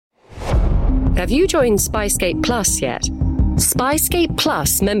Have you joined Spyscape Plus yet? Spyscape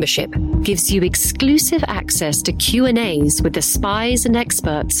Plus membership gives you exclusive access to Q&As with the spies and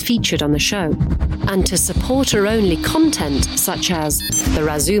experts featured on the show, and to supporter-only content such as The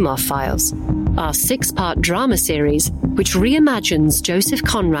Razumov Files, our 6-part drama series which reimagines Joseph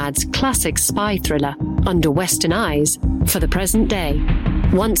Conrad's classic spy thriller Under Western Eyes for the present day.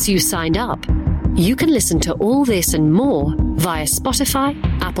 Once you signed up, you can listen to all this and more via Spotify,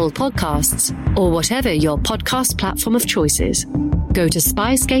 Apple Podcasts, or whatever your podcast platform of choice is. Go to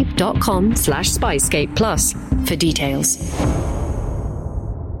spyscape.com/Spyscape Plus for details.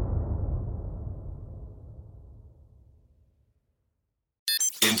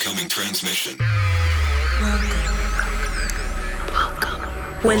 Incoming transmission.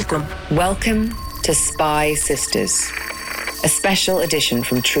 Welcome to Spy Sisters, a special edition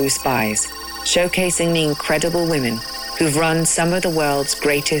from True Spies, showcasing the incredible women who've run some of the world's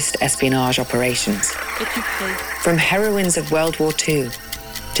greatest espionage operations. From heroines of World War II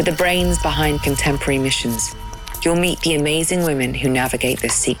to the brains behind contemporary missions, you'll meet the amazing women who navigate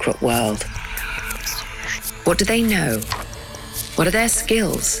this secret world. What do they know? What are their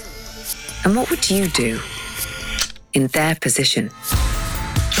skills? And what would you do in their position?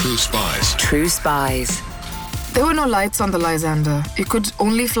 True Spies. True Spies. There were no lights on the Lysander. You could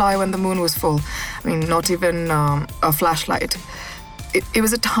only fly when the moon was full. I mean, not even a flashlight. It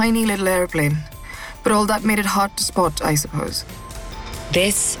was a tiny little airplane. But all that made it hard to spot, I suppose.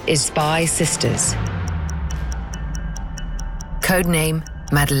 This is Spy Sisters. Codename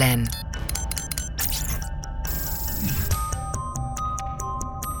Madeleine.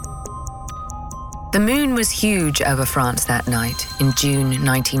 The moon was huge over France that night in June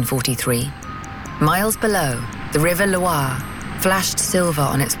 1943. Miles below, the River Loire flashed silver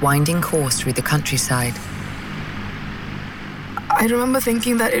on its winding course through the countryside. I remember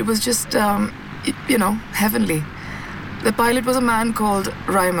thinking that it was just, heavenly. The pilot was a man called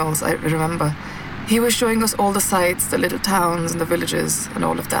Reimels, I remember. He was showing us all the sights, the little towns and the villages and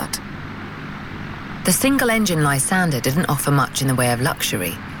all of that. The single-engine Lysander didn't offer much in the way of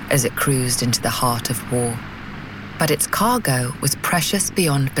luxury as it cruised into the heart of war. But its cargo was precious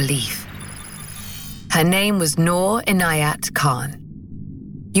beyond belief. Her name was Noor Inayat Khan.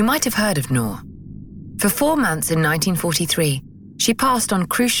 You might have heard of Noor. For 4 months in 1943, she passed on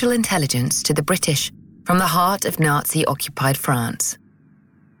crucial intelligence to the British from the heart of Nazi-occupied France.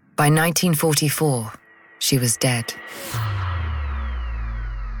 By 1944, she was dead.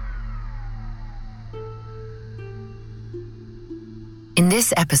 In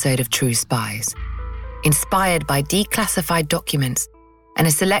this episode of True Spies, inspired by declassified documents and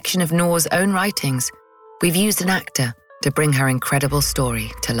a selection of Noor's own writings, we've used an actor to bring her incredible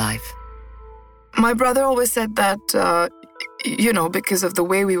story to life. My brother always said that, because of the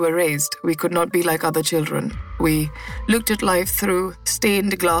way we were raised, we could not be like other children. We looked at life through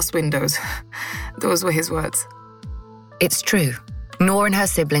stained glass windows. Those were his words. It's true. Noor and her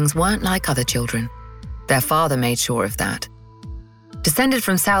siblings weren't like other children. Their father made sure of that. Descended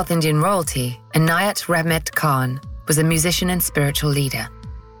from South Indian royalty, Inayat Rahmat Khan was a musician and spiritual leader.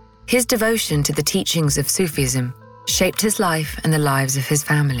 His devotion to the teachings of Sufism shaped his life and the lives of his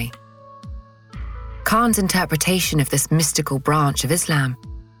family. Khan's interpretation of this mystical branch of Islam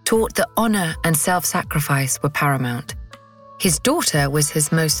taught that honor and self-sacrifice were paramount. His daughter was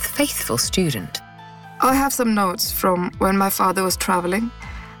his most faithful student. I have some notes from when my father was traveling.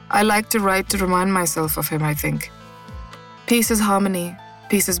 I like to write to remind myself of him, I think. Peace is harmony,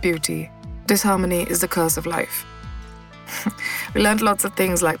 peace is beauty. Disharmony is the curse of life. We learned lots of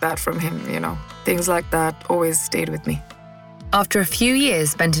things like that from him, Things like that always stayed with me. After a few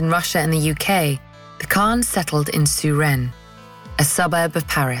years spent in Russia and the UK, the Khans settled in Suresnes, a suburb of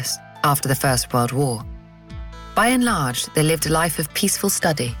Paris, after the First World War. By and large, they lived a life of peaceful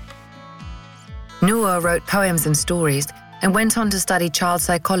study. Noor wrote poems and stories and went on to study child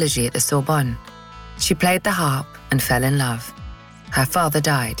psychology at the Sorbonne. She played the harp and fell in love. Her father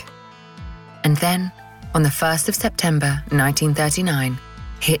died. And then, on the 1st of September 1939,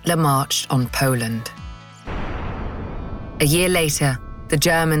 Hitler marched on Poland. A year later, the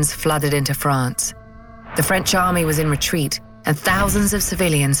Germans flooded into France. The French army was in retreat, and thousands of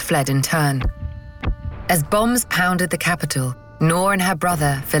civilians fled in turn. As bombs pounded the capital, Noor and her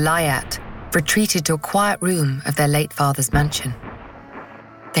brother, Vilayat, retreated to a quiet room of their late father's mansion.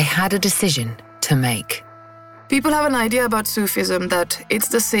 They had a decision to make. People have an idea about Sufism that it's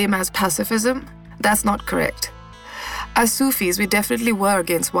the same as pacifism. That's not correct. As Sufis, we definitely were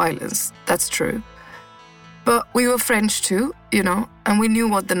against violence. That's true. But we were French too, and we knew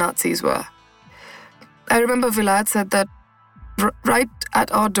what the Nazis were. I remember Vilayat said that Right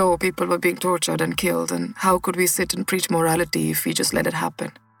at our door, people were being tortured and killed, and how could we sit and preach morality if we just let it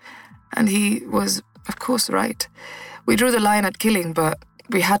happen? And he was, of course, right. We drew the line at killing, but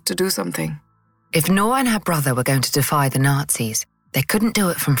we had to do something. If Noor and her brother were going to defy the Nazis, they couldn't do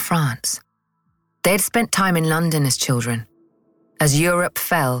it from France. They'd spent time in London as children. As Europe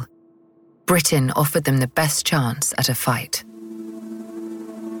fell, Britain offered them the best chance at a fight.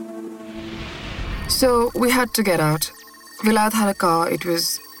 So we had to get out. Vilayat had a car. It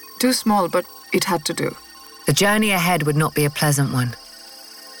was too small, but it had to do. The journey ahead would not be a pleasant one.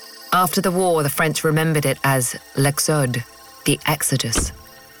 After the war, the French remembered it as l'Exode, the Exodus.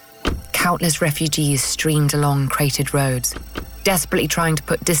 Countless refugees streamed along cratered roads, desperately trying to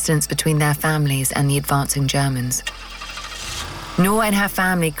put distance between their families and the advancing Germans. Noor and her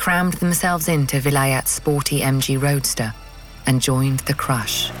family crammed themselves into Vilayat's sporty MG Roadster and joined the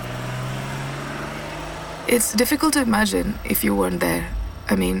crush. It's difficult to imagine if you weren't there.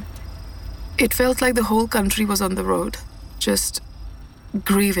 I mean, it felt like the whole country was on the road, just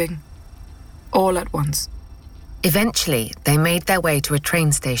grieving, all at once. Eventually, they made their way to a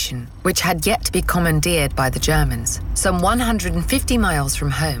train station, which had yet to be commandeered by the Germans, some 150 miles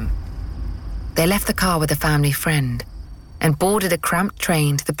from home. They left the car with a family friend and boarded a cramped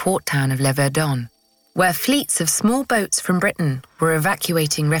train to the port town of Le Verdon, where fleets of small boats from Britain were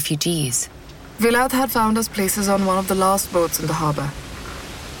evacuating refugees. Vilayat had found us places on one of the last boats in the harbour.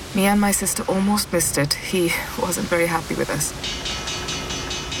 Me and my sister almost missed it. He wasn't very happy with us.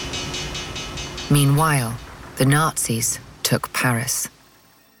 Meanwhile, the Nazis took Paris.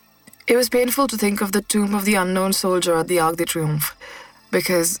 It was painful to think of the tomb of the unknown soldier at the Arc de Triomphe,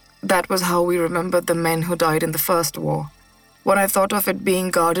 because that was how we remembered the men who died in the First War. When I thought of it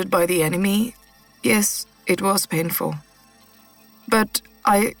being guarded by the enemy, yes, it was painful. But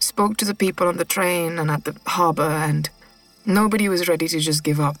I spoke to the people on the train and at the harbour, and nobody was ready to just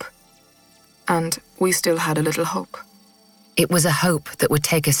give up. And we still had a little hope. It was a hope that would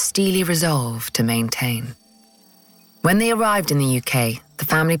take a steely resolve to maintain. When they arrived in the UK, the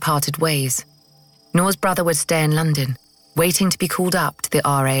family parted ways. Noor's brother would stay in London, waiting to be called up to the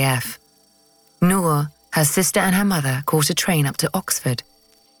RAF. Noor, her sister and her mother caught a train up to Oxford,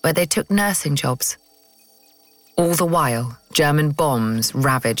 where they took nursing jobs. All the while, German bombs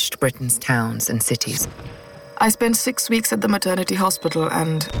ravaged Britain's towns and cities. I spent 6 weeks at the maternity hospital,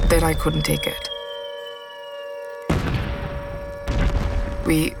 and then I couldn't take it.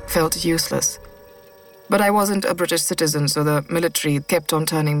 We felt useless. But I wasn't a British citizen, so the military kept on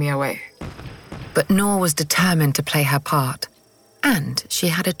turning me away. But Noor was determined to play her part, and she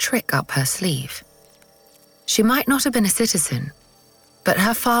had a trick up her sleeve. She might not have been a citizen, but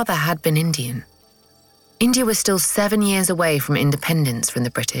her father had been Indian. India was still 7 years away from independence from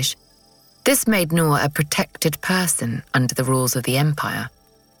the British. This made Noor a protected person under the rules of the empire.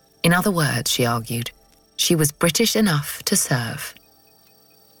 In other words, she argued, she was British enough to serve.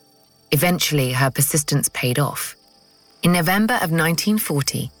 Eventually, her persistence paid off. In November of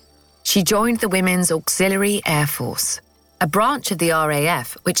 1940, she joined the Women's Auxiliary Air Force, a branch of the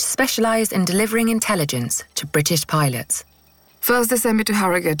RAF which specialised in delivering intelligence to British pilots. First, they sent me to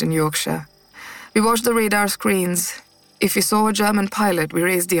Harrogate in Yorkshire. We watched the radar screens. If we saw a German pilot, we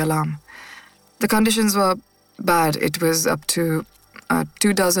raised the alarm. The conditions were bad. It was up to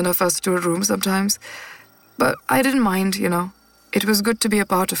 24 of us to a room sometimes. But I didn't mind, It was good to be a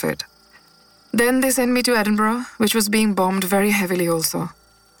part of it. Then they sent me to Edinburgh, which was being bombed very heavily also.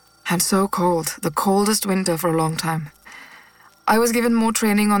 And so cold, the coldest winter for a long time. I was given more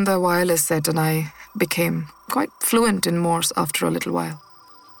training on the wireless set, and I became quite fluent in Morse after a little while.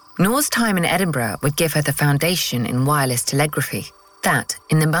 Noor's time in Edinburgh would give her the foundation in wireless telegraphy that,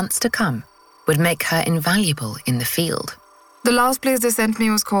 in the months to come, would make her invaluable in the field. The last place they sent me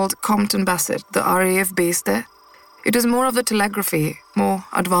was called Compton Basset, the RAF base there. It was more of the telegraphy, more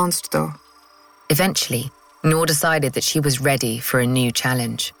advanced though. Eventually, Noor decided that she was ready for a new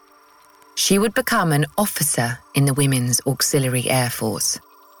challenge. She would become an officer in the Women's Auxiliary Air Force.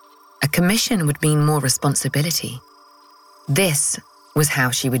 A commission would mean more responsibility. This was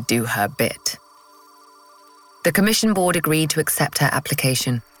how she would do her bit. The commission board agreed to accept her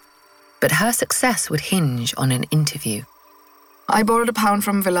application, but her success would hinge on an interview. I borrowed a pound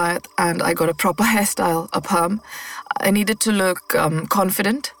from Vilayat and I got a proper hairstyle, a perm. I needed to look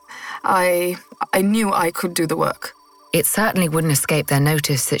confident. I knew I could do the work. It certainly wouldn't escape their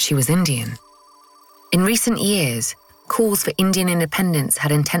notice that she was Indian. In recent years, calls for Indian independence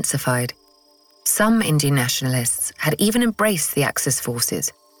had intensified. Some Indian nationalists had even embraced the Axis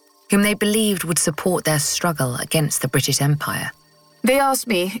forces, whom they believed would support their struggle against the British Empire. They asked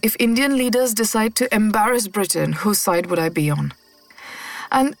me, if Indian leaders decide to embarrass Britain, whose side would I be on?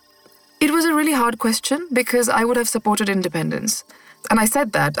 And it was a really hard question because I would have supported independence. And I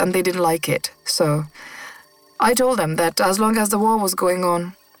said that, and they didn't like it. So I told them that as long as the war was going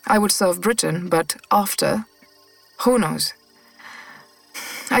on, I would serve Britain, but after, who knows?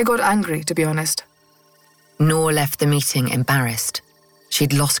 I got angry, to be honest. Noor left the meeting embarrassed.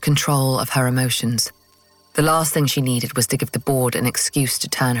 She'd lost control of her emotions. The last thing she needed was to give the board an excuse to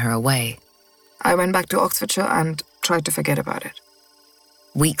turn her away. I went back to Oxfordshire and tried to forget about it.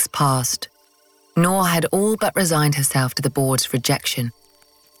 Weeks passed. Noor had all but resigned herself to the board's rejection.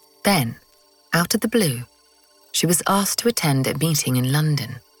 Then, out of the blue, she was asked to attend a meeting in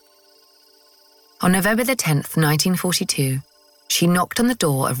London. On November the 10th, 1942, she knocked on the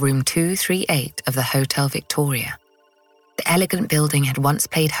door of room 238 of the Hotel Victoria. The elegant building had once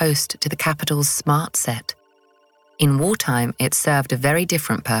played host to the capital's smart set. In wartime, it served a very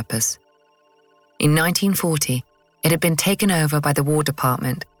different purpose. In 1940, it had been taken over by the War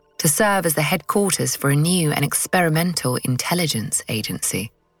Department to serve as the headquarters for a new and experimental intelligence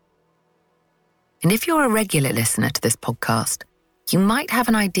agency. And if you're a regular listener to this podcast, you might have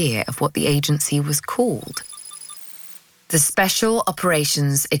an idea of what the agency was called. The Special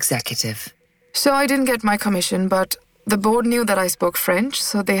Operations Executive. So I didn't get my commission, but the board knew that I spoke French,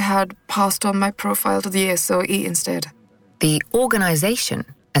 so they had passed on my profile to the SOE instead. The organization,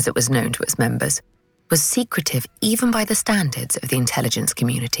 as it was known to its members, was secretive even by the standards of the intelligence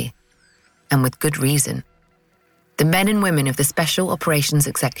community. And with good reason. The men and women of the Special Operations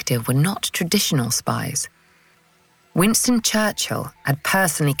Executive were not traditional spies. Winston Churchill had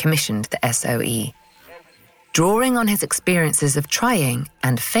personally commissioned the SOE. Drawing on his experiences of trying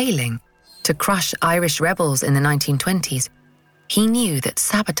and failing to crush Irish rebels in the 1920s, he knew that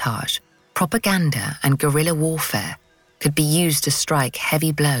sabotage, propaganda, and guerrilla warfare could be used to strike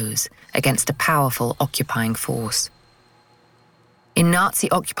heavy blows against a powerful occupying force. In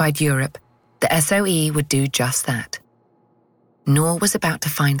Nazi-occupied Europe, the SOE would do just that. Noor was about to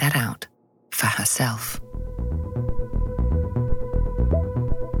find that out for herself.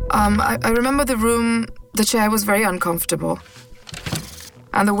 I remember the room, the chair was very uncomfortable,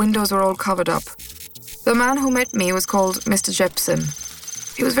 and the windows were all covered up. The man who met me was called Mr. Jepson.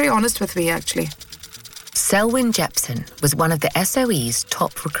 He was very honest with me, actually. Selwyn Jepson was one of the SOE's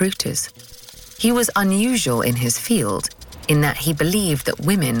top recruiters. He was unusual in his field in that he believed that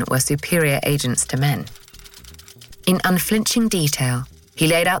women were superior agents to men. In unflinching detail, he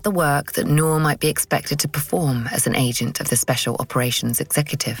laid out the work that Noor might be expected to perform as an agent of the Special Operations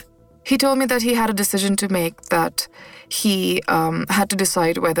Executive. He told me that he had a decision to make, that he had to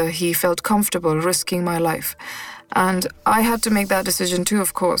decide whether he felt comfortable risking my life. And I had to make that decision too,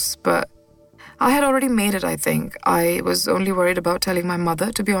 of course, but I had already made it, I think. I was only worried about telling my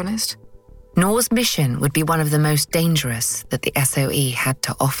mother, to be honest. Noor's mission would be one of the most dangerous that the SOE had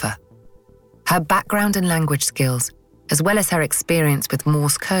to offer. Her background and language skills, as well as her experience with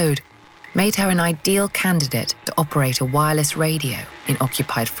Morse code, made her an ideal candidate to operate a wireless radio in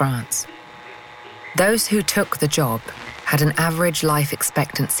occupied France. Those who took the job had an average life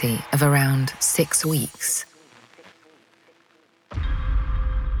expectancy of around 6 weeks.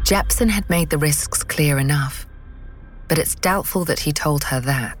 Jepson had made the risks clear enough, but it's doubtful that he told her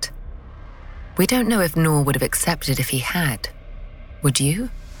that. We don't know if Noor would have accepted if he had. Would you?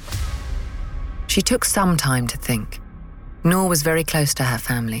 She took some time to think. Noor was very close to her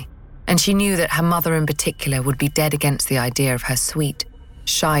family, and she knew that her mother in particular would be dead against the idea of her sweet,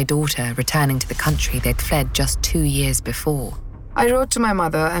 shy daughter returning to the country they'd fled just 2 years before. I wrote to my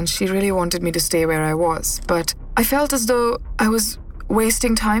mother, and she really wanted me to stay where I was, but I felt as though I was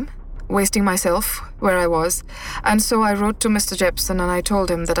wasting time, wasting myself where I was. And so I wrote to Mr. Jepson and I told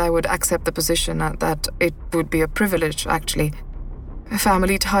him that I would accept the position and that it would be a privilege, actually.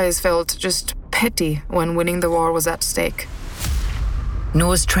 Family ties felt just petty when winning the war was at stake.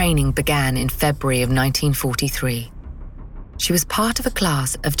 Noor's training began in February of 1943. She was part of a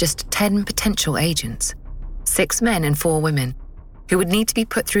class of just 10 potential agents, 6 men and 4 women, who would need to be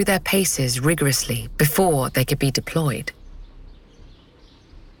put through their paces rigorously before they could be deployed.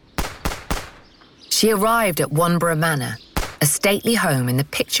 She arrived at Wanborough Manor, a stately home in the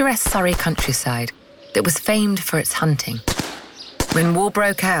picturesque Surrey countryside that was famed for its hunting. When war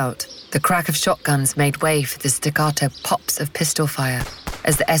broke out, the crack of shotguns made way for the staccato pops of pistol fire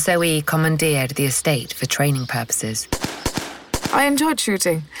as the SOE commandeered the estate for training purposes. I enjoyed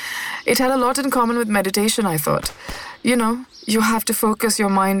shooting. It had a lot in common with meditation, I thought. You know, you have to focus your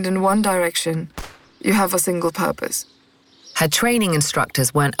mind in one direction. You have a single purpose. Her training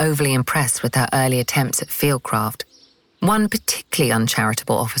instructors weren't overly impressed with her early attempts at fieldcraft. One particularly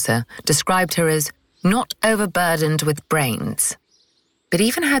uncharitable officer described her as not overburdened with brains. But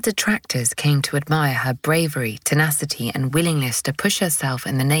even her detractors came to admire her bravery, tenacity, and willingness to push herself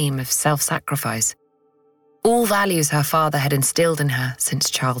in the name of self-sacrifice. All values her father had instilled in her since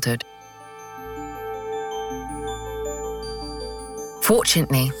childhood.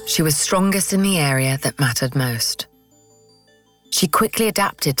 Fortunately, she was strongest in the area that mattered most. She quickly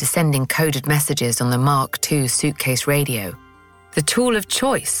adapted to sending coded messages on the Mark II suitcase radio, the tool of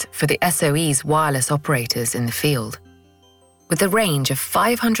choice for the SOE's wireless operators in the field. With a range of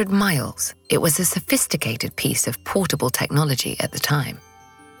 500 miles, it was a sophisticated piece of portable technology at the time.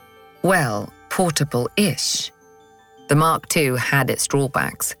 Well, portable-ish. The Mark II had its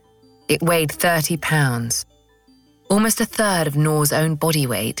drawbacks. It weighed 30 pounds, almost a third of Noor's own body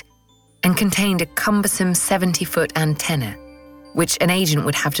weight, and contained a cumbersome 70-foot antenna, which an agent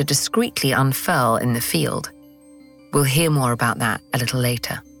would have to discreetly unfurl in the field. We'll hear more about that a little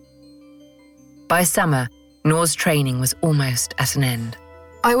later. By summer, Noor's training was almost at an end.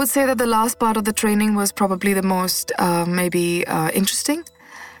 I would say that the last part of the training was probably the most, interesting.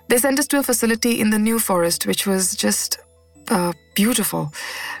 They sent us to a facility in the New Forest, which was just beautiful.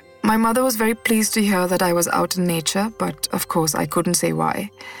 My mother was very pleased to hear that I was out in nature, but of course I couldn't say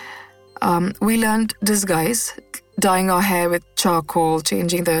why. We learned disguise, dyeing our hair with charcoal,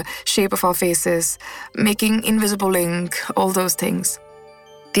 changing the shape of our faces, making invisible ink, all those things.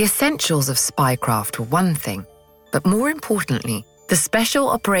 The essentials of spycraft were one thing, but more importantly, the Special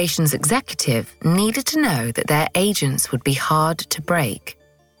Operations Executive needed to know that their agents would be hard to break.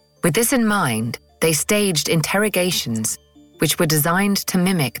 With this in mind, they staged interrogations which were designed to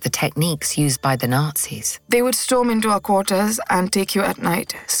mimic the techniques used by the Nazis. They would storm into our quarters and take you at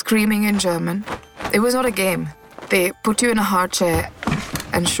night, screaming in German. It was not a game. They put you in a hard chair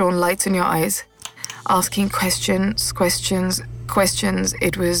and shone lights in your eyes, asking questions.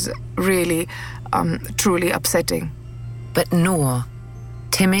 It was really, truly upsetting. But Noor,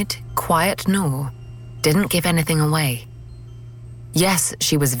 timid, quiet Noor, didn't give anything away. Yes,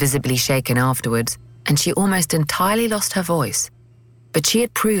 she was visibly shaken afterwards, and she almost entirely lost her voice, but she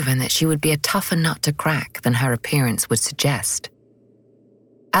had proven that she would be a tougher nut to crack than her appearance would suggest.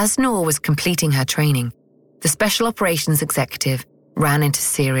 As Noor was completing her training, the Special Operations Executive ran into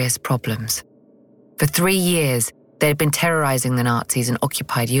serious problems. For 3 years, they had been terrorizing the Nazis in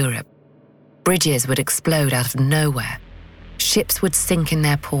occupied Europe. Bridges would explode out of nowhere, ships would sink in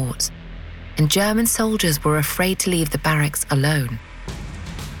their ports, and German soldiers were afraid to leave the barracks alone.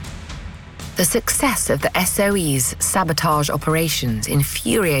 The success of the SOE's sabotage operations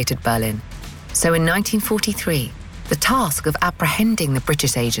infuriated Berlin, so in 1943, the task of apprehending the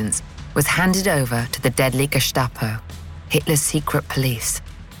British agents was handed over to the deadly Gestapo, Hitler's secret police.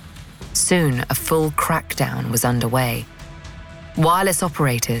 Soon, a full crackdown was underway. Wireless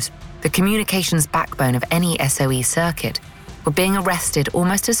operators, the communications backbone of any SOE circuit, were being arrested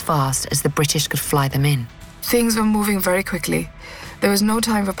almost as fast as the British could fly them in. Things were moving very quickly. There was no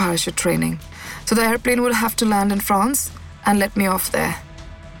time for parachute training, so the airplane would have to land in France and let me off there.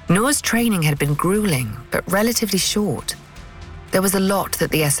 Noor's training had been grueling, but relatively short. There was a lot that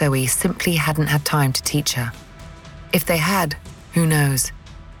the SOE simply hadn't had time to teach her. If they had, who knows,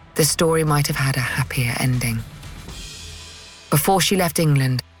 the story might have had a happier ending. Before she left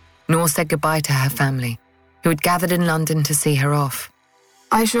England, Noor said goodbye to her family, who had gathered in London to see her off.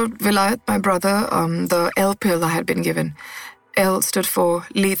 I showed Vilayat, my brother, the L pill I had been given. L stood for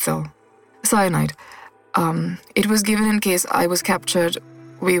lethal, cyanide. It was given in case I was captured.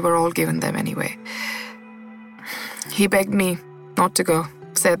 We were all given them anyway. He begged me not to go,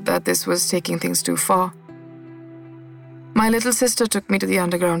 said that this was taking things too far. My little sister took me to the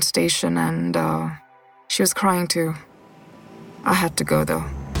underground station and she was crying too. I had to go though.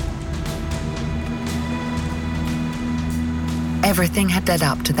 Everything had led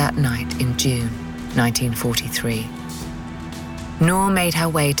up to that night in June 1943. Noor made her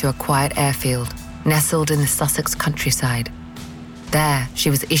way to a quiet airfield nestled in the Sussex countryside. There, she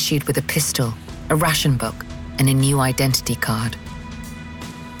was issued with a pistol, a ration book, and a new identity card.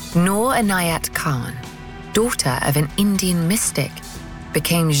 Noor Inayat Khan, daughter of an Indian mystic,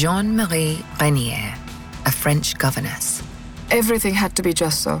 became Jeanne-Marie Renier, a French governess. Everything had to be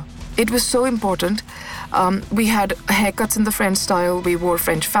just so. It was so important. We had haircuts in the French style, we wore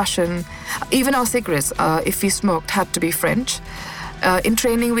French fashion. Even our cigarettes, if we smoked, had to be French. In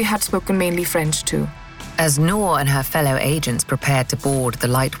training, we had spoken mainly French too. As Noor and her fellow agents prepared to board the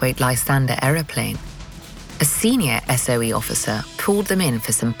lightweight Lysander aeroplane, a senior SOE officer pulled them in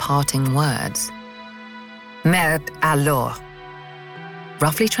for some parting words. Merde alors.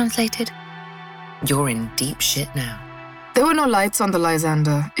 Roughly translated, you're in deep shit now. There were no lights on the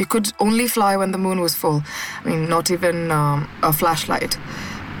Lysander. You could only fly when the moon was full. I mean, not even a flashlight.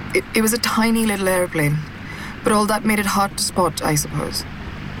 It was a tiny little airplane, but all that made it hard to spot, I suppose.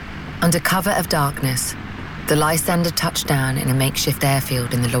 Under cover of darkness, the Lysander touched down in a makeshift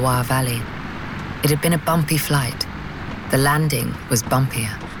airfield in the Loire Valley. It had been a bumpy flight. The landing was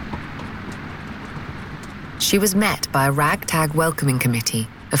bumpier. She was met by a ragtag welcoming committee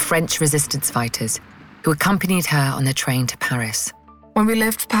of French resistance fighters who accompanied her on the train to Paris. When we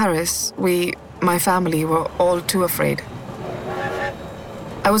left Paris, my family, were all too afraid.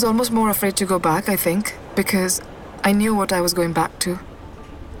 I was almost more afraid to go back, I think, because I knew what I was going back to.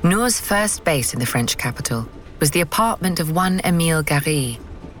 Nour's first base in the French capital was the apartment of one Émile Gary,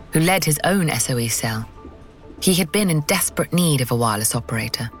 who led his own SOE cell. He had been in desperate need of a wireless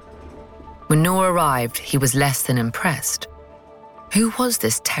operator. When Nour arrived, he was less than impressed. Who was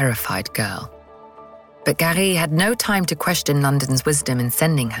this terrified girl? But Gary had no time to question London's wisdom in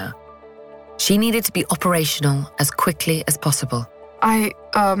sending her. She needed to be operational as quickly as possible. I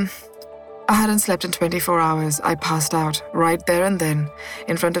hadn't slept in 24 hours. I passed out right there and then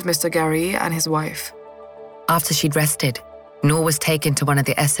in front of Mr. Gary and his wife. After she'd rested, Nour was taken to one of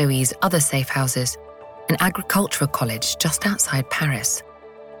the SOE's other safe houses, an agricultural college just outside Paris.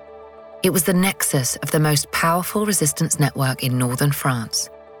 It was the nexus of the most powerful resistance network in northern France,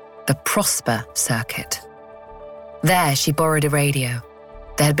 the Prosper Circuit. There, she borrowed a radio.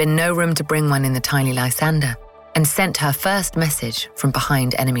 There had been no room to bring one in the tiny Lysander, and sent her first message from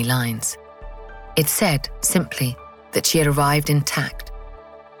behind enemy lines. It said, simply, that she had arrived intact.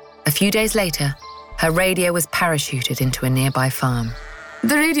 A few days later, her radio was parachuted into a nearby farm.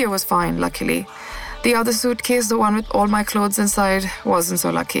 The radio was fine, luckily. The other suitcase, the one with all my clothes inside, wasn't so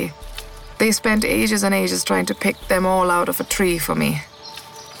lucky. They spent ages and ages trying to pick them all out of a tree for me.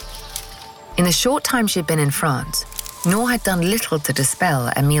 In the short time she'd been in France, Nour had done little to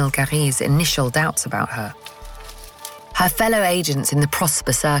dispel Émile Gary's initial doubts about her. Her fellow agents in the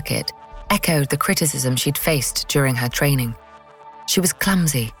Prosper Circuit echoed the criticism she'd faced during her training. She was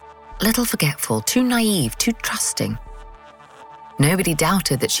clumsy, a little forgetful, too naive, too trusting. Nobody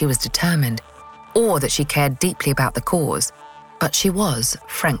doubted that she was determined or that she cared deeply about the cause, but she was,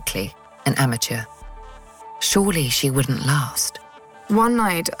 frankly, an amateur. Surely she wouldn't last. One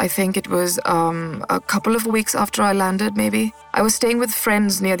night, I think it was a couple of weeks after I landed, maybe, I was staying with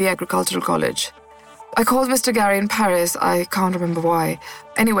friends near the agricultural college. I called Mr. Gary in Paris. I can't remember why.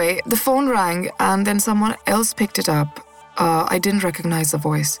 Anyway, the phone rang and then someone else picked it up. I didn't recognize the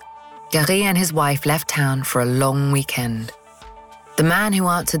voice. Gary and his wife left town for a long weekend. The man who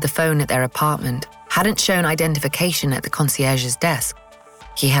answered the phone at their apartment hadn't shown identification at the concierge's desk.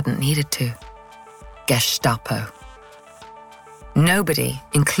 He hadn't needed to. Gestapo. Nobody,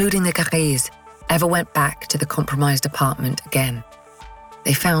 including the Garys, ever went back to the compromised apartment again.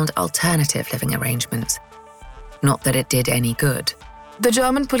 They found alternative living arrangements. Not that it did any good. The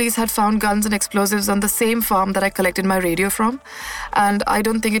German police had found guns and explosives on the same farm that I collected my radio from, and I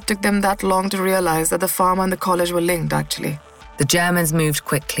don't think it took them that long to realize that the farm and the college were linked, actually. The Germans moved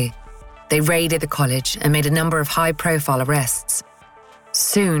quickly. They raided the college and made a number of high-profile arrests.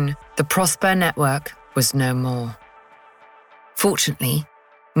 Soon, the Prosper network was no more. Fortunately,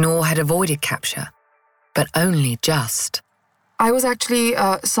 Nour had avoided capture, but only just. I was actually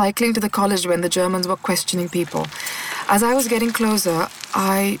cycling to the college when the Germans were questioning people. As I was getting closer,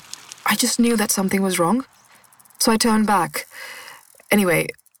 I just knew that something was wrong. So I turned back. Anyway,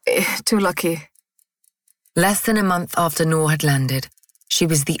 too lucky. Less than a month after Nour had landed, she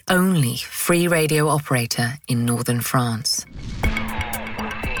was the only free radio operator in northern France.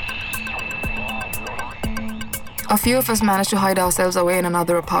 A few of us managed to hide ourselves away in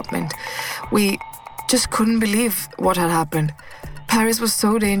another apartment. We just couldn't believe what had happened. Paris was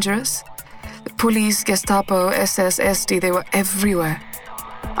so dangerous. The police, Gestapo, SS, SD, they were everywhere.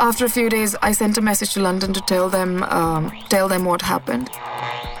 After a few days, I sent a message to London to tell them what happened.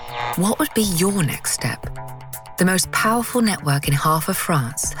 What would be your next step? The most powerful network in half of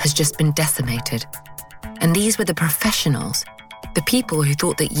France has just been decimated. And these were the professionals, the people who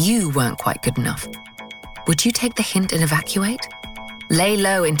thought that you weren't quite good enough. Would you take the hint and evacuate? Lay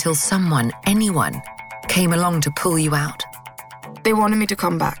low until someone, anyone, came along to pull you out? They wanted me to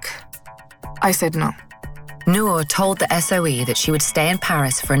come back. I said no. Nour told the SOE that she would stay in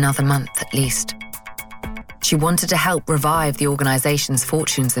Paris for another month at least. She wanted to help revive the organization's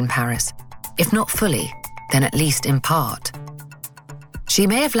fortunes in Paris, if not fully, then at least in part. She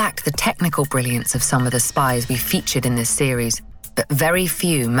may have lacked the technical brilliance of some of the spies we featured in this series, but very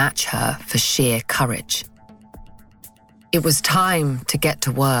few match her for sheer courage. It was time to get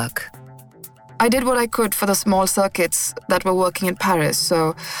to work. I did what I could for the small circuits that were working in Paris,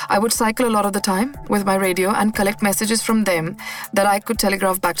 so I would cycle a lot of the time with my radio and collect messages from them that I could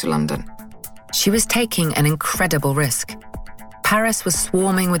telegraph back to London. She was taking an incredible risk. Paris was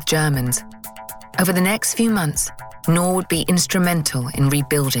swarming with Germans. Over the next few months, Noor would be instrumental in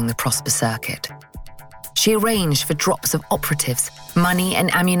rebuilding the Prosper circuit. She arranged for drops of operatives, money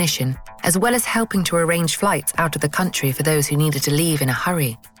and ammunition, as well as helping to arrange flights out of the country for those who needed to leave in a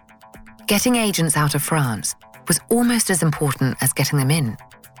hurry. Getting agents out of France was almost as important as getting them in.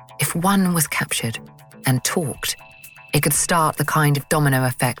 If one was captured and talked, it could start the kind of domino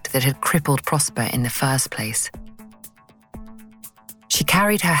effect that had crippled Prosper in the first place. She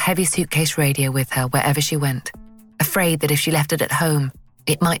carried her heavy suitcase radio with her wherever she went, afraid that if she left it at home,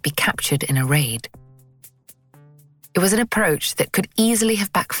 it might be captured in a raid. It was an approach that could easily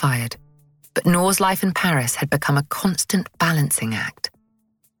have backfired, but Noor's life in Paris had become a constant balancing act.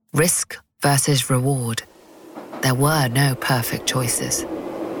 Risk versus reward. There were no perfect choices.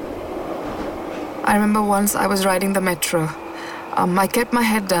 I remember once I was riding the metro. I kept my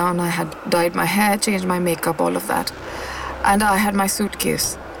head down. I had dyed my hair, changed my makeup, all of that. And I had my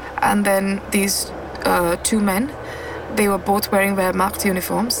suitcase. And then these two men, they were both wearing Wehrmacht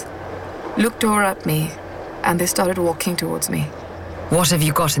uniforms, looked over at me, and they started walking towards me. What have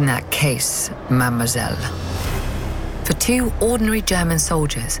you got in that case, mademoiselle? For two ordinary German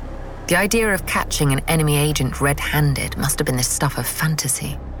soldiers, the idea of catching an enemy agent red-handed must have been the stuff of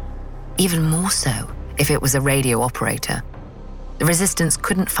fantasy. Even more so if it was a radio operator. The resistance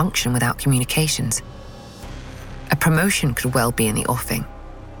couldn't function without communications. A promotion could well be in the offing,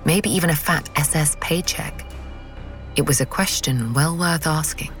 maybe even a fat SS paycheck. It was a question well worth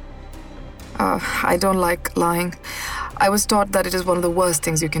asking. I don't like lying. I was taught that it is one of the worst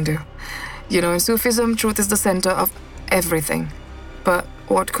things you can do. You know, in Sufism, truth is the center of everything. But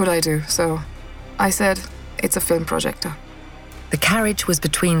what could I do? So I said, it's a film projector. The carriage was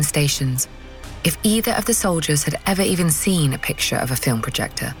between stations. If either of the soldiers had ever even seen a picture of a film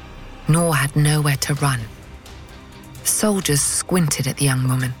projector, Noor had nowhere to run. The soldiers squinted at the young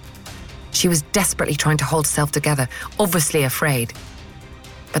woman. She was desperately trying to hold herself together, obviously afraid.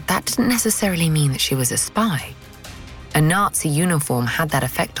 But that didn't necessarily mean that she was a spy. A Nazi uniform had that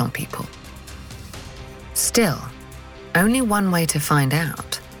effect on people. Still, only one way to find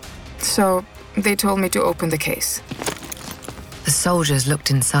out. So they told me to open the case. The soldiers looked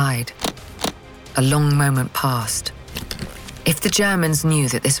inside. A long moment passed. If the Germans knew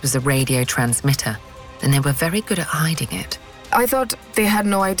that this was a radio transmitter, then they were very good at hiding it. I thought they had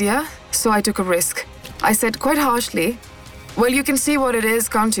no idea, so I took a risk. I said quite harshly, well, you can see what it is,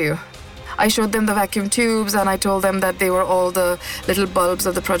 can't you? I showed them the vacuum tubes and I told them that they were all the little bulbs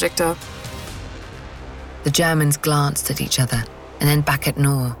of the projector. The Germans glanced at each other and then back at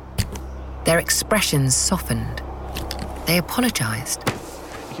Noor. Their expressions softened. They apologized.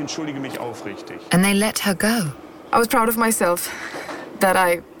 Ich entschuldige mich aufrichtig. And they let her go. I was proud of myself that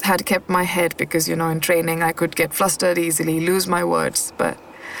I had kept my head because, you know, in training I could get flustered easily, lose my words, but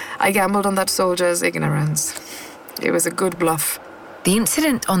I gambled on that soldier's ignorance. It was a good bluff. The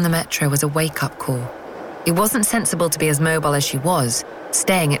incident on the metro was a wake-up call. It wasn't sensible to be as mobile as she was,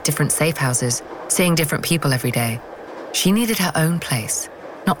 staying at different safe houses, seeing different people every day. She needed her own place,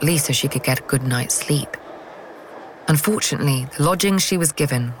 not least so she could get a good night's sleep. Unfortunately, the lodgings she was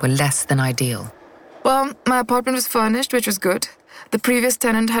given were less than ideal. Well, my apartment was furnished, which was good. The previous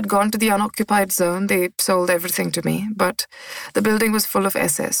tenant had gone to the unoccupied zone. They sold everything to me, but the building was full of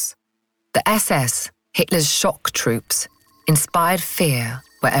SS. The SS, Hitler's shock troops, inspired fear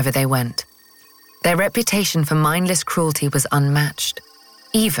wherever they went. Their reputation for mindless cruelty was unmatched,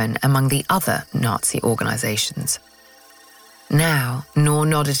 even among the other Nazi organizations. Now, Noor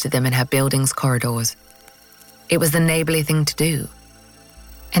nodded to them in her building's corridors. It was the neighborly thing to do.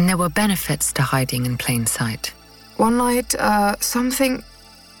 And there were benefits to hiding in plain sight. One night, something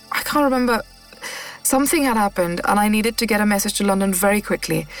had happened and I needed to get a message to London very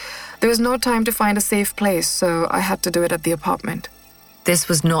quickly. There was no time to find a safe place, so I had to do it at the apartment. This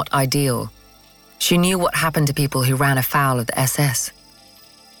was not ideal. She knew what happened to people who ran afoul of the SS.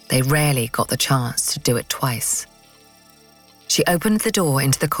 They rarely got the chance to do it twice. She opened the door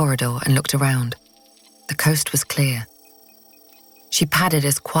into the corridor and looked around. The coast was clear. She padded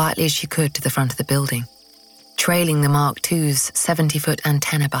as quietly as she could to the front of the building, trailing the Mark II's 70-foot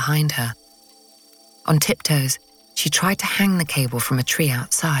antenna behind her. On tiptoes, she tried to hang the cable from a tree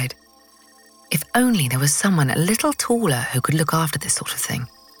outside. If only there was someone a little taller who could look after this sort of thing.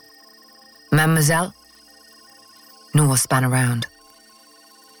 Mademoiselle? Noor span around.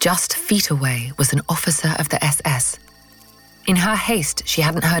 Just feet away was an officer of the SS. In her haste, she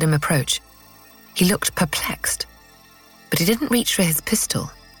hadn't heard him approach. He looked perplexed, but he didn't reach for his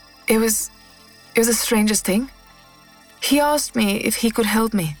pistol. It was the strangest thing. He asked me if he could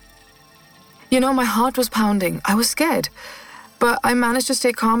help me. You know, my heart was pounding. I was scared, but I managed to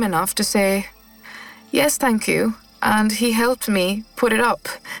stay calm enough to say, "Yes, thank you." And he helped me put it up.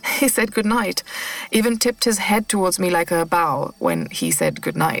 He said goodnight, even tipped his head towards me like a bow when he said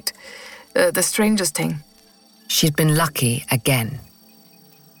goodnight. The strangest thing. She'd been lucky again.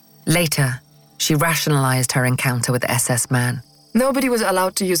 Later, she rationalized her encounter with the SS man. Nobody was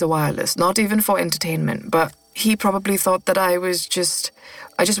allowed to use a wireless, not even for entertainment, but he probably thought that I just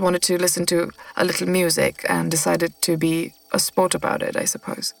wanted to listen to a little music and decided to be a sport about it, I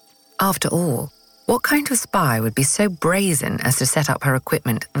suppose. After all, what kind of spy would be so brazen as to set up her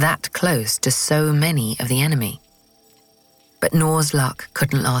equipment that close to so many of the enemy? But Noor's luck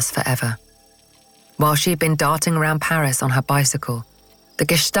couldn't last forever. While she'd been darting around Paris on her bicycle, the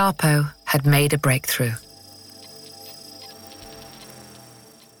Gestapo had made a breakthrough.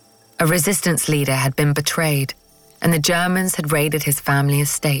 A resistance leader had been betrayed, and the Germans had raided his family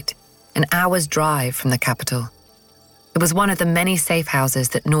estate, an hour's drive from the capital. It was one of the many safe houses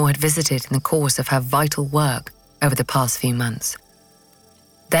that Noor had visited in the course of her vital work over the past few months.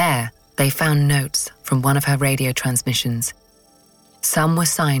 There, they found notes from one of her radio transmissions. Some were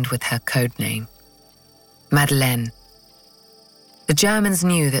signed with her code name, Madeleine. The Germans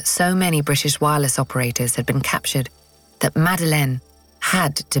knew that so many British wireless operators had been captured that Madeleine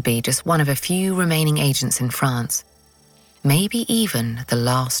had to be just one of a few remaining agents in France, maybe even the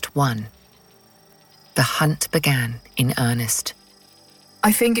last one. The hunt began in earnest.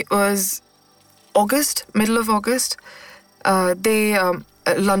 I think it was August, middle of August. London,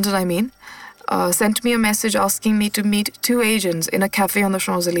 sent me a message asking me to meet 2 agents in a cafe on the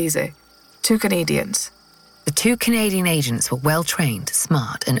Champs-Élysées, 2 Canadians. The 2 Canadian agents were well-trained,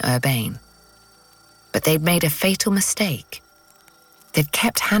 smart, and urbane. But they'd made a fatal mistake. They'd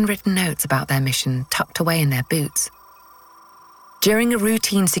kept handwritten notes about their mission tucked away in their boots. During a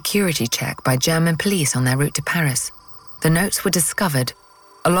routine security check by German police on their route to Paris, the notes were discovered,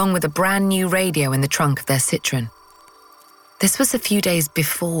 along with a brand new radio in the trunk of their Citroën. This was a few days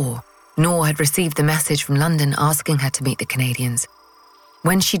before Noor had received the message from London asking her to meet the Canadians.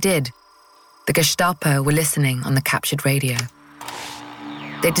 When she did, the Gestapo were listening on the captured radio.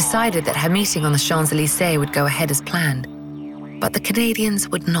 They decided that her meeting on the Champs-Élysées would go ahead as planned, but the Canadians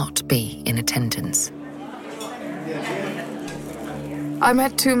would not be in attendance. I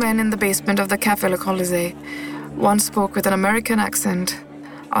met 2 men in the basement of the Café Le Colisée. One spoke with an American accent.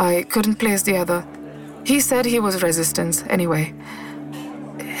 I couldn't place the other. He said he was resistance, anyway.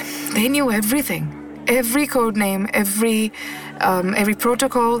 They knew everything. Every code name, every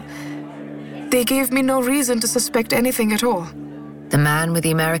protocol. They gave me no reason to suspect anything at all. The man with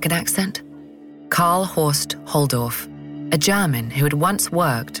the American accent? Karl Horst Holdorf, a German who had once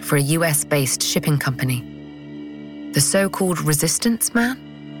worked for a US-based shipping company. The so-called resistance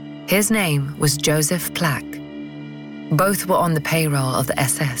man? His name was Joseph Plack. Both were on the payroll of the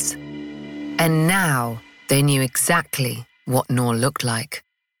SS. And now they knew exactly what Noor looked like.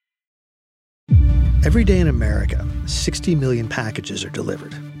 Every day in America, 60 million packages are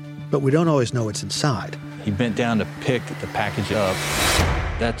delivered. But we don't always know what's inside. He bent down to pick the package up.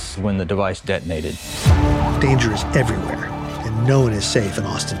 That's when the device detonated. Danger is everywhere, and no one is safe in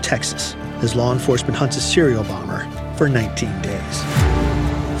Austin, Texas, as law enforcement hunts a serial bomber for 19 days.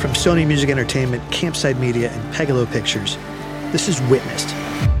 From Sony Music Entertainment, Campside Media, and Pegalo Pictures, this is Witnessed.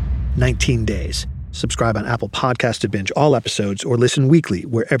 19 Days. Subscribe on Apple Podcasts to binge all episodes or listen weekly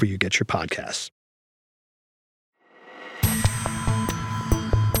wherever you get your podcasts.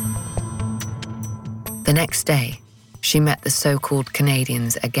 The next day, she met the so-called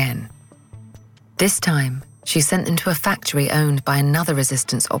Canadians again. This time, she sent them to a factory owned by another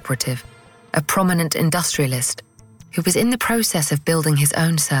resistance operative, a prominent industrialist who was in the process of building his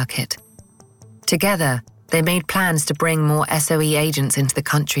own circuit. Together, they made plans to bring more SOE agents into the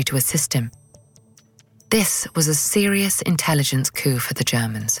country to assist him. This was a serious intelligence coup for the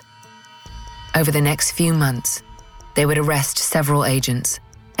Germans. Over the next few months, they would arrest several agents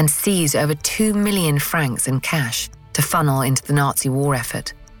and seize over 2 million francs in cash to funnel into the Nazi war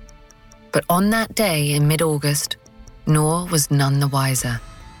effort. But on that day in mid-August, Noor was none the wiser.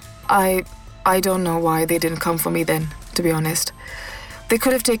 I don't know why they didn't come for me then, to be honest. They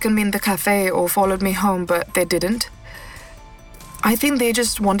could have taken me in the cafe or followed me home, but they didn't. I think they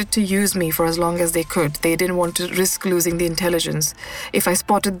just wanted to use me for as long as they could. They didn't want to risk losing the intelligence if I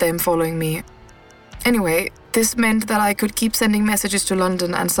spotted them following me. Anyway, this meant that I could keep sending messages to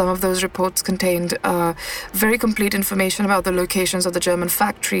London, and some of those reports contained very complete information about the locations of the German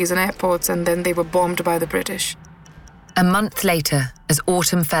factories and airports, and then they were bombed by the British. A month later, as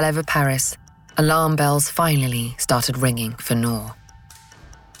autumn fell over Paris, alarm bells finally started ringing for Noor.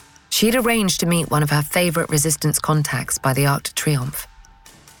 She had arranged to meet one of her favourite resistance contacts by the Arc de Triomphe.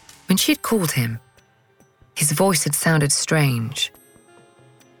 When she had called him, his voice had sounded strange.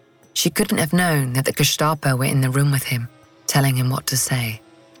 She couldn't have known that the Gestapo were in the room with him, telling him what to say.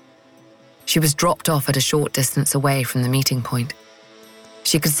 She was dropped off at a short distance away from the meeting point.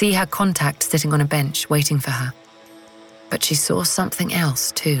 She could see her contact sitting on a bench waiting for her. But she saw something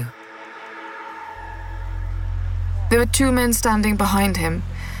else too. There were 2 men standing behind him,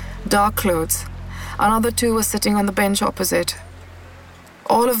 dark clothes. Another 2 were sitting on the bench opposite.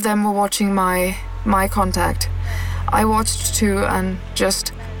 All of them were watching my contact. I watched too and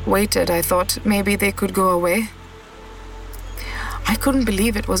just waited. I thought maybe they could go away. I couldn't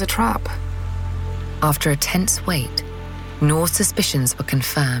believe it was a trap. After a tense wait, Noor's suspicions were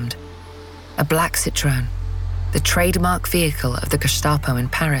confirmed. A black Citroën, the trademark vehicle of the Gestapo in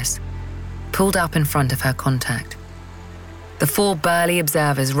Paris, pulled up in front of her contact. The 4 burly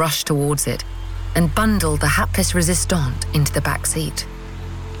observers rushed towards it and bundled the hapless resistant into the back seat.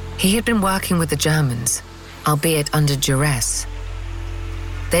 He had been working with the Germans, albeit under duress.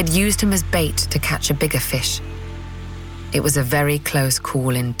 They'd used him as bait to catch a bigger fish. It was a very close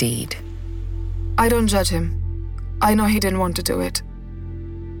call indeed. I don't judge him. I know he didn't want to do it.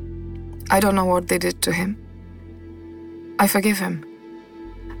 I don't know what they did to him. I forgive him.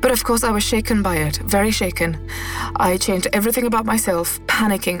 But of course I was shaken by it, very shaken. I changed everything about myself,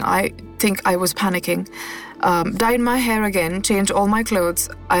 panicking. I think I was panicking. Dyed my hair again, changed all my clothes.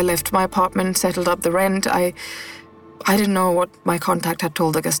 I left my apartment, settled up the rent. I didn't know what my contact had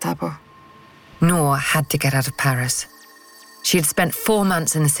told the Gestapo. Noor had to get out of Paris. She had spent 4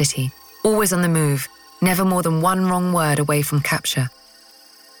 months in the city, always on the move, never more than one wrong word away from capture.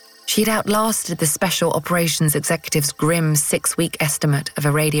 She had outlasted the Special Operations Executive's grim 6-week estimate of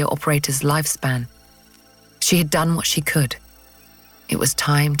a radio operator's lifespan. She had done what she could. It was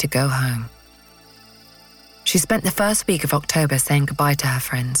time to go home. She spent the first week of October saying goodbye to her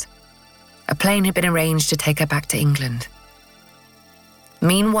friends. A plane had been arranged to take her back to England.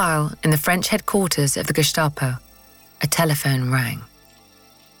 Meanwhile, in the French headquarters of the Gestapo, a telephone rang.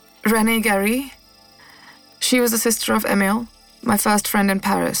 Renée Gary. She was the sister of Emile, my first friend in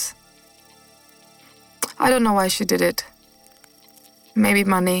Paris. I don't know why she did it. Maybe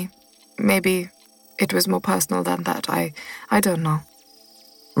money. Maybe it was more personal than that. I don't know.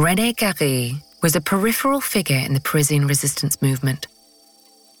 Renée Gary was a peripheral figure in the Parisian resistance movement.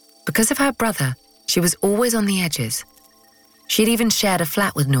 Because of her brother, she was always on the edges. She'd even shared a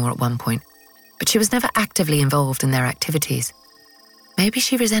flat with Noor at one point, but she was never actively involved in their activities. Maybe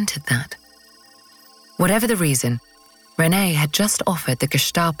she resented that. Whatever the reason, Renée had just offered the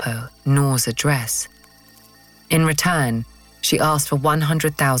Gestapo Noor's address. In return, she asked for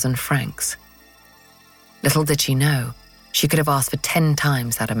 100,000 francs. Little did she know, she could have asked for 10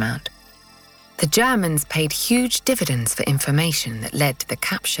 times that amount. The Germans paid huge dividends for information that led to the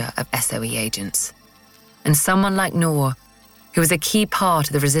capture of SOE agents. And someone like Noor, who was a key part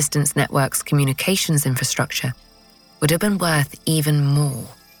of the resistance network's communications infrastructure, would have been worth even more.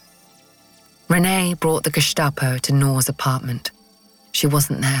 Renée brought the Gestapo to Noor's apartment. She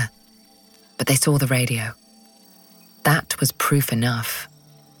wasn't there, but they saw the radio. That was proof enough.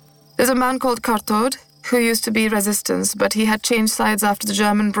 There's a man called Cartaud who used to be resistance, but he had changed sides after the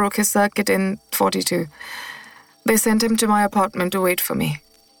German broke his circuit in 1942. They sent him to my apartment to wait for me.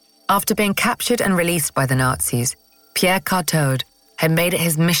 After being captured and released by the Nazis, Pierre Cartaud had made it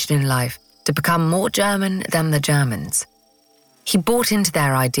his mission in life to become more German than the Germans. He bought into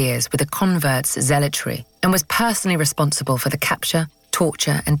their ideas with a convert's zealotry and was personally responsible for the capture,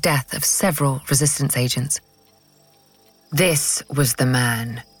 torture, and death of several resistance agents. This was the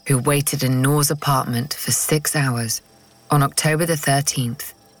man who waited in Noor's apartment for 6 hours on October the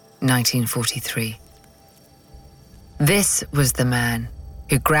 13th, 1943. This was the man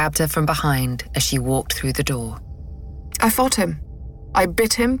who grabbed her from behind as she walked through the door. I fought him. I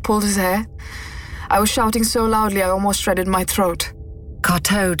bit him, pulled his hair. I was shouting so loudly I almost shredded my throat.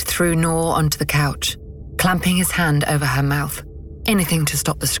 Cartaud threw Noor onto the couch, clamping his hand over her mouth, anything to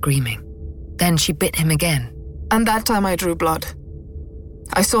stop the screaming. Then she bit him again. And that time I drew blood.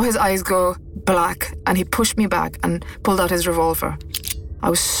 I saw his eyes go black, and he pushed me back and pulled out his revolver. I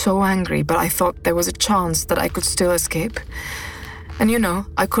was so angry, but I thought there was a chance that I could still escape. And you know,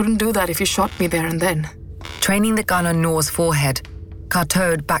 I couldn't do that if he shot me there and then. Training the gun on Noor's forehead,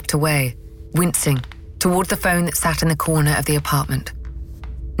 Cartaud backed away, wincing toward the phone that sat in the corner of the apartment.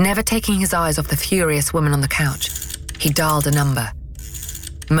 Never taking his eyes off the furious woman on the couch, he dialed a number.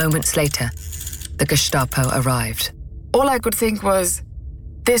 Moments later, the Gestapo arrived. All I could think was,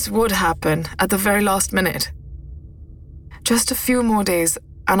 this would happen at the very last minute. Just a few more days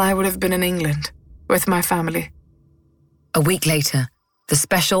and I would have been in England with my family. A week later, the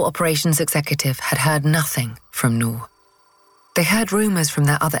Special Operations Executive had heard nothing from Noor. They heard rumors from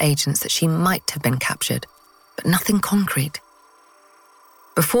their other agents that she might have been captured, but nothing concrete.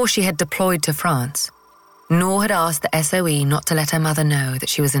 Before she had deployed to France, Noor had asked the SOE not to let her mother know that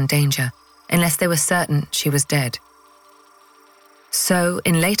she was in danger unless they were certain she was dead. So,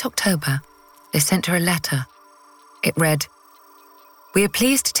 in late October, they sent her a letter. It read, "We are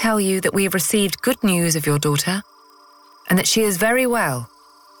pleased to tell you that we have received good news of your daughter and that she is very well."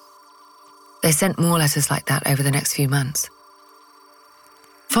 They sent more letters like that over the next few months.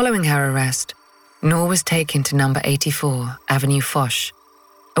 Following her arrest, Noor was taken to number 84 Avenue Foch,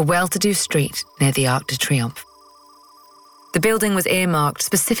 a well-to-do street near the Arc de Triomphe. The building was earmarked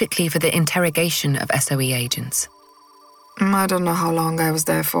specifically for the interrogation of SOE agents. I don't know how long I was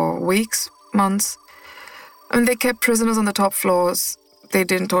there for. Weeks? Months? And they kept prisoners on the top floors. They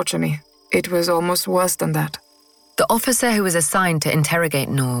didn't torture me. It was almost worse than that. The officer who was assigned to interrogate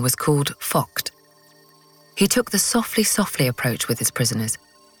Noor was called Vogt. He took the softly approach with his prisoners,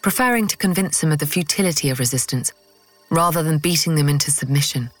 preferring to convince them of the futility of resistance rather than beating them into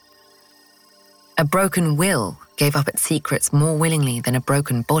submission. A broken will gave up its secrets more willingly than a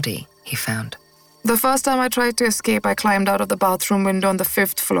broken body, he found. The first time I tried to escape, I climbed out of the bathroom window on the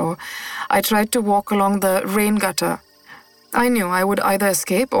 5th floor. I tried to walk along the rain gutter. I knew I would either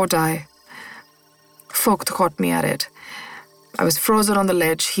escape or die. Vogt caught me at it. I was frozen on the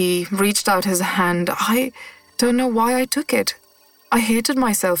ledge. He reached out his hand. I don't know why I took it. I hated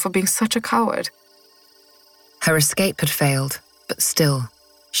myself for being such a coward. Her escape had failed, but still,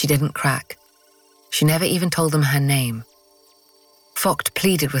 she didn't crack. She never even told them her name. Vogt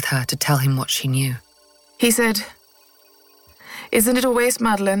pleaded with her to tell him what she knew. He said, "Isn't it a waste,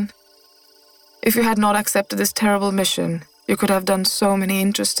 Madeleine? If you had not accepted this terrible mission, you could have done so many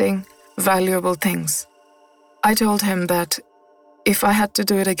interesting, valuable things." I told him that if I had to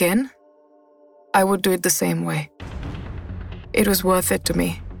do it again, I would do it the same way. It was worth it to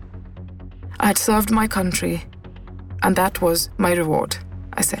me. I had served my country, and that was my reward,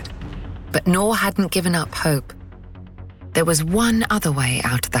 I said. But Noor hadn't given up hope. There was one other way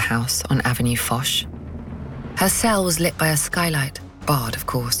out of the house on Avenue Foch. Her cell was lit by a skylight, barred, of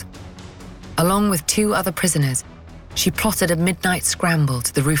course. Along with 2 other prisoners, she plotted a midnight scramble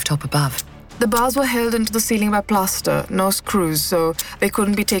to the rooftop above. The bars were held into the ceiling by plaster, no screws, so they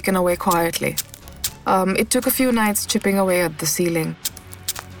couldn't be taken away quietly. It took a few nights chipping away at the ceiling.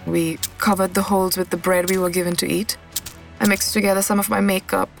 We covered the holes with the bread we were given to eat. I mixed together some of my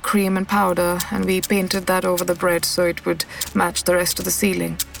makeup, cream and powder, and we painted that over the bread so it would match the rest of the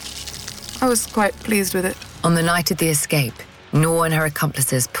ceiling. I was quite pleased with it. On the night of the escape, Noor and her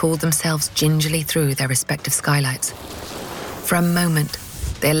accomplices pulled themselves gingerly through their respective skylights. For a moment,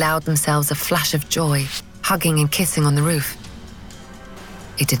 they allowed themselves a flash of joy, hugging and kissing on the roof.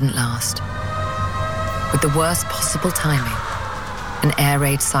 It didn't last. With the worst possible timing, an air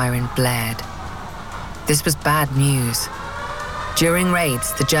raid siren blared. This was bad news. During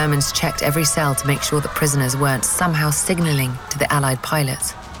raids, the Germans checked every cell to make sure that prisoners weren't somehow signaling to the Allied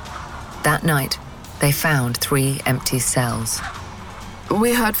pilots. That night, they found 3 empty cells.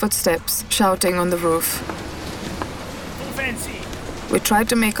 We heard footsteps shouting on the roof. We tried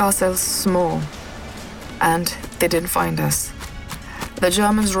to make ourselves small, and they didn't find us. The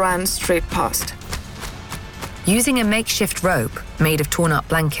Germans ran straight past. Using a makeshift rope made of torn-up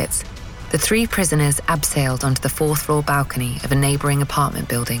blankets, the 3 prisoners abseiled onto the 4th floor balcony of a neighboring apartment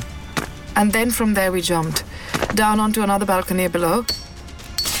building. And then from there we jumped, down onto another balcony below.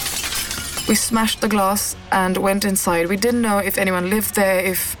 We smashed the glass and went inside. We didn't know if anyone lived there,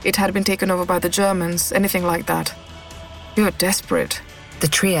 if it had been taken over by the Germans, anything like that. We were desperate. The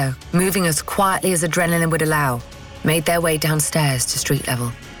trio, moving as quietly as adrenaline would allow, made their way downstairs to street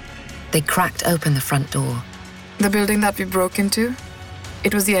level. They cracked open the front door. The building that we broke into,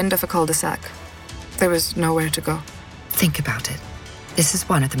 it was the end of a cul-de-sac. There was nowhere to go. Think about it. This is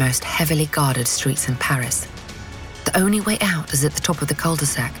one of the most heavily guarded streets in Paris. The only way out is at the top of the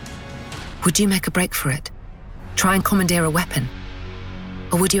cul-de-sac. Would you make a break for it? Try and commandeer a weapon?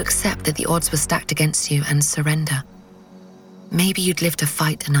 Or would you accept that the odds were stacked against you and surrender? Maybe you'd live to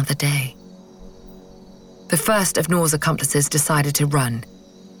fight another day. The first of Noor's accomplices decided to run.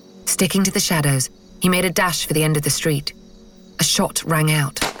 Sticking to the shadows, he made a dash for the end of the street. A shot rang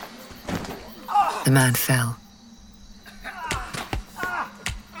out. The man fell.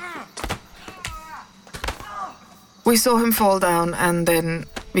 We saw him fall down, and then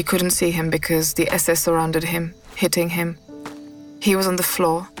we couldn't see him because the SS surrounded him, hitting him. He was on the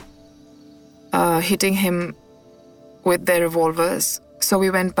floor, hitting him with their revolvers. So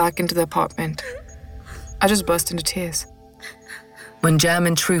we went back into the apartment. I just burst into tears. When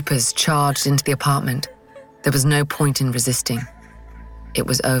German troopers charged into the apartment, there was no point in resisting. It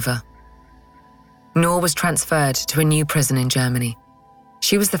was over. Noor was transferred to a new prison in Germany.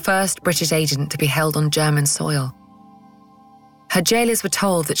 She was the first British agent to be held on German soil. Her jailers were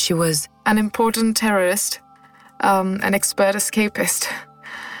told that she was an important terrorist, an expert escapist.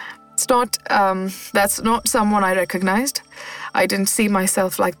 That's not someone I recognized. I didn't see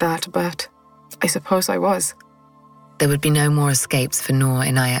myself like that, but I suppose I was. There would be no more escapes for Noor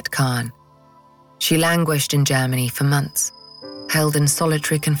Inayat Khan. She languished in Germany for months, held in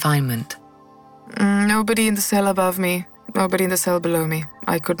solitary confinement. Nobody in the cell above me, nobody in the cell below me.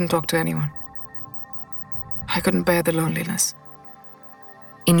 I couldn't talk to anyone. I couldn't bear the loneliness.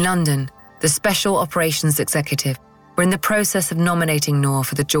 In London, the Special Operations Executive were in the process of nominating Noor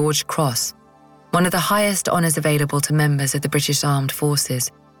for the George Cross, one of the highest honours available to members of the British Armed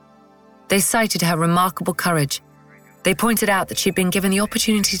Forces. They cited her remarkable courage. They pointed out that she'd been given the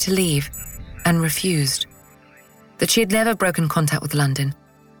opportunity to leave and refused. That she had never broken contact with London,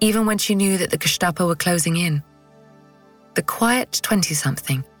 even when she knew that the Gestapo were closing in. The quiet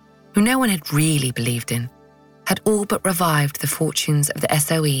 20-something, who no one had really believed in, had all but revived the fortunes of the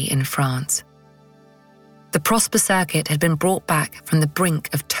SOE in France. The Prosper Circuit had been brought back from the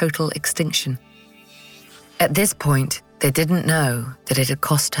brink of total extinction. At this point, they didn't know that it had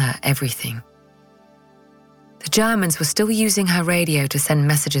cost her everything. The Germans were still using her radio to send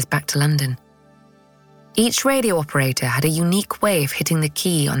messages back to London. Each radio operator had a unique way of hitting the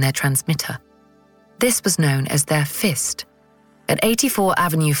key on their transmitter. This was known as their fist. At 84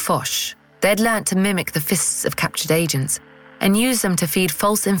 Avenue Foch, they'd learnt to mimic the fists of captured agents and use them to feed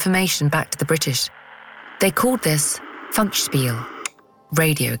false information back to the British. They called this Funkspiel,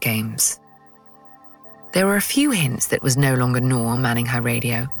 radio games. There were a few hints that it was no longer Noor manning her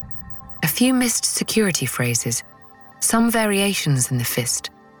radio, a few missed security phrases, some variations in the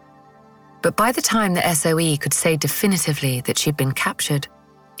fist. But by the time the SOE could say definitively that she'd been captured,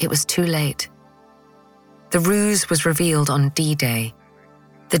 it was too late. The ruse was revealed on D-Day.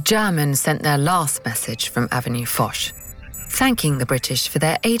 The Germans sent their last message from Avenue Foch, thanking the British for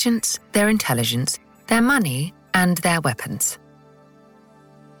their agents, their intelligence, their money, and their weapons.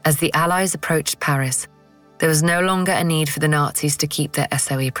 As the Allies approached Paris, there was no longer a need for the Nazis to keep their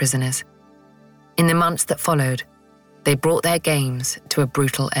SOE prisoners. In the months that followed, they brought their games to a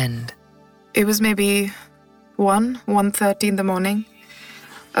brutal end. It was maybe 1:30 in the morning.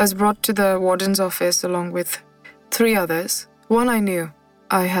 I was brought to the warden's office along with 3 others. One I knew.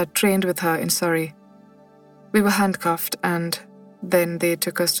 I had trained with her in Surrey. We were handcuffed, and then they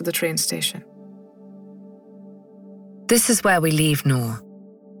took us to the train station. This is where we leave Noor.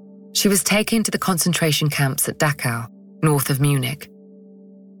 She was taken to the concentration camps at Dachau, north of Munich.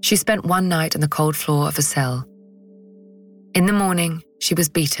 She spent one night on the cold floor of a cell. In the morning, she was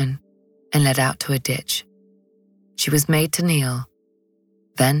beaten and led out to a ditch. She was made to kneel.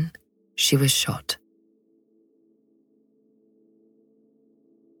 Then she was shot.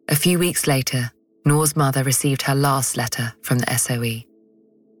 A few weeks later, Noor's mother received her last letter from the SOE.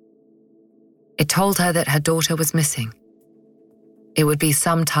 It told her that her daughter was missing. It would be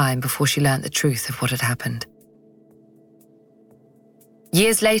some time before she learnt the truth of what had happened.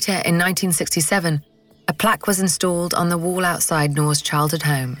 Years later, in 1967, a plaque was installed on the wall outside Noor's childhood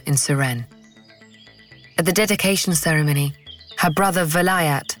home in Suresnes. At the dedication ceremony, her brother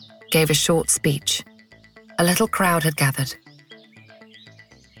Velayat gave a short speech. A little crowd had gathered.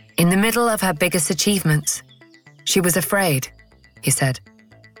 In the middle of her biggest achievements, she was afraid, he said.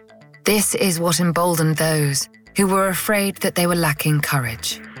 This is what emboldened those who were afraid that they were lacking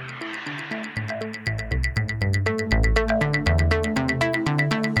courage.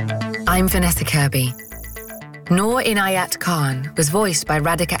 I'm Vanessa Kirby. Noor Inayat Khan was voiced by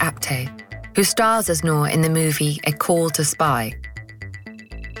Radhika Apte, who stars as Noor in the movie A Call to Spy.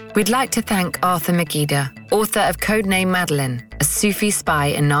 We'd like to thank Arthur Megida, author of Codename Madeleine, a Sufi spy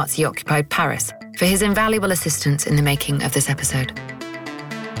in Nazi-occupied Paris, for his invaluable assistance in the making of this episode.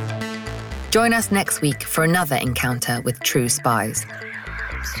 Join us next week for another encounter with true spies.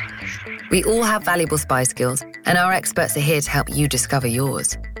 We all have valuable spy skills, and our experts are here to help you discover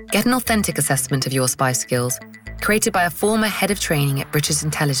yours. Get an authentic assessment of your spy skills, created by a former head of training at British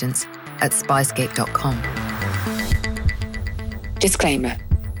Intelligence at spyscape.com. Disclaimer.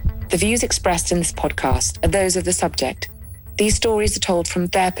 The views expressed in this podcast are those of the subject. These stories are told from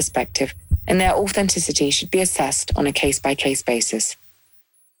their perspective, and their authenticity should be assessed on a case-by-case basis.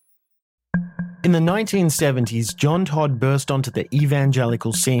 In the 1970s, John Todd burst onto the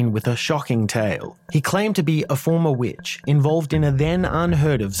evangelical scene with a shocking tale. He claimed to be a former witch, involved in a then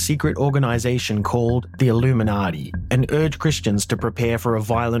unheard-of secret organisation called the Illuminati, and urged Christians to prepare for a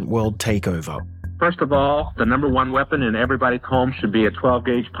violent world takeover. First of all, the number one weapon in everybody's home should be a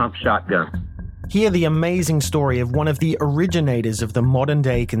 12-gauge pump shotgun. Hear the amazing story of one of the originators of the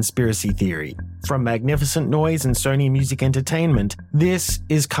modern-day conspiracy theory. From Magnificent Noise and Sony Music Entertainment, this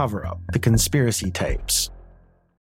is Cover Up, the Conspiracy Tapes.